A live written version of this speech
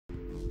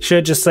Should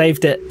have just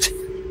saved it.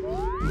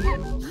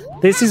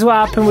 This is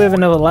what happened with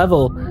another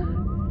level.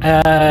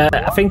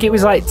 I think it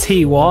was like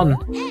T1.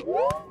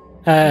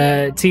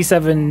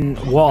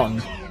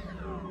 T7-4.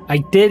 I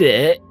did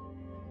it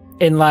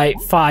in like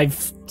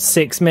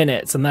 5-6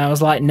 minutes, and then I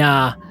was like,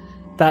 nah,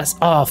 that's...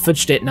 Oh,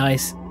 fudged it,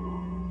 nice.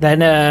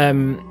 Then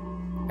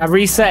I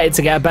reset it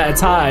to get a better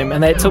time,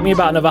 and then it took me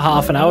about another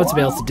half an hour to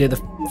be able to do the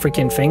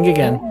freaking thing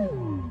again.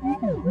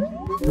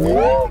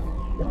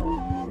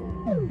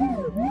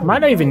 I might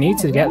not even need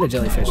to get the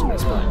jellyfish at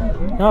this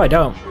point. No, I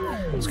don't.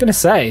 I was gonna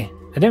say,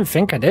 I didn't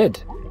think I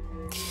did.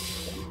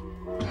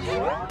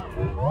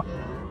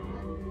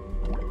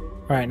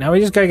 Right, now we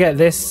just gotta get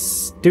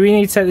this. Do we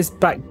need to take this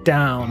back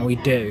down? We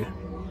do.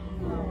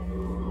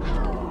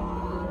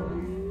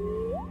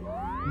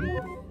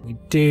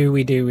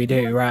 We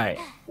do. Right.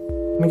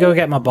 Let me go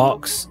get my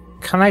box.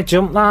 Can I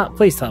jump that?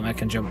 Please tell me I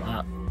can jump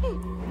that.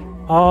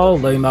 Oh,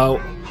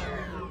 Lumote.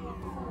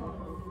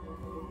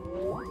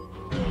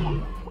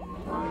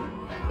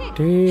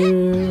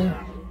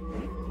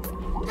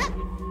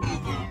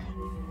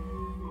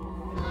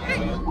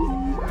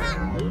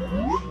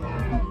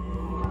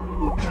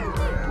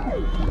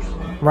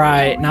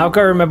 Right, now I've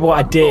got to remember what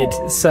I did.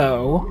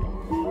 So,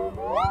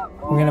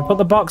 we're going to put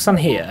the box on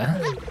here.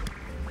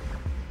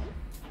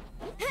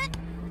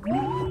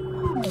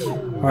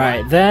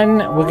 Right, then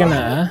we're going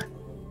to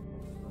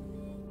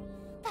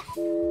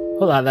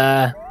put that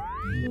there.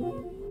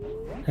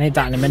 I need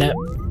that in a minute.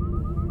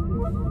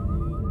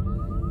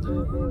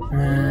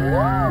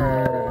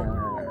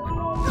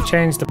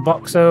 Change the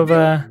box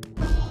over,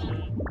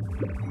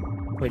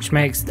 which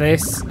makes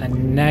this a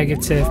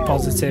negative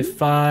positive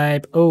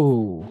vibe.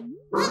 Oh,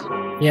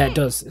 yeah, it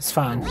does. It's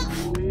fine.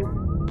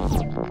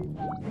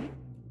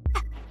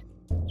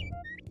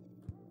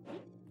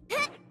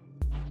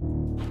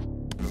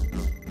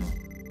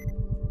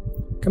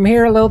 Come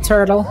here, little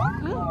turtle.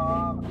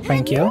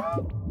 Thank you.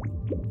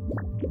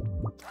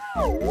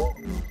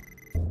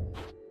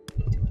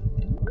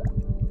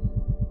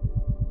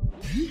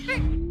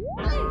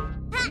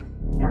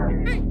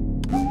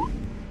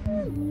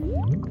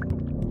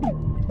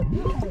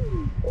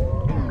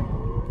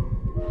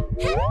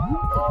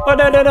 Oh,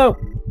 no.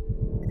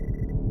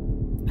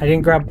 I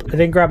didn't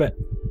grab it.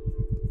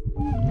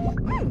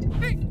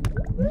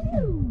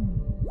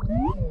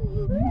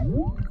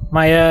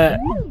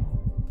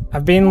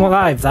 I've been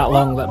live that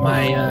long that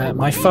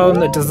my phone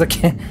that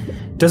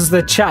does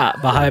the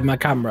chat behind my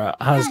camera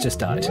has just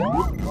died.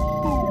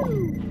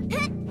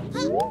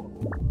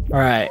 All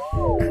right.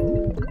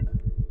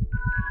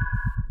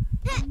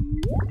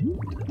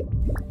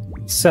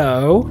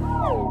 So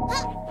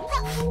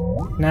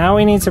now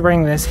we need to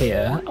bring this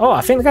here. Oh,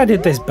 I think I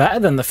did this better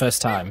than the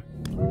first time.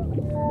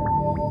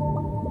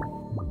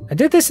 I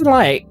did this in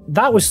like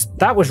that was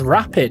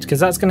rapid because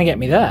that's gonna get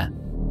me there.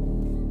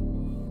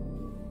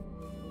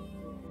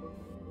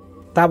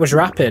 That was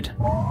rapid.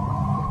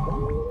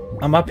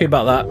 I'm happy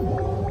about that.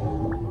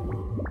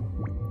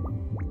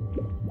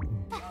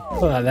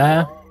 Put that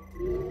there.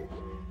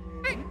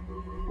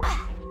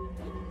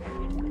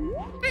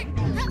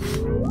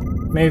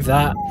 Move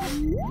that.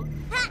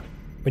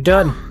 We're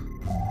done.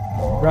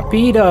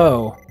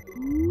 Rapido.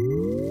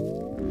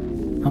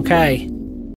 Okay.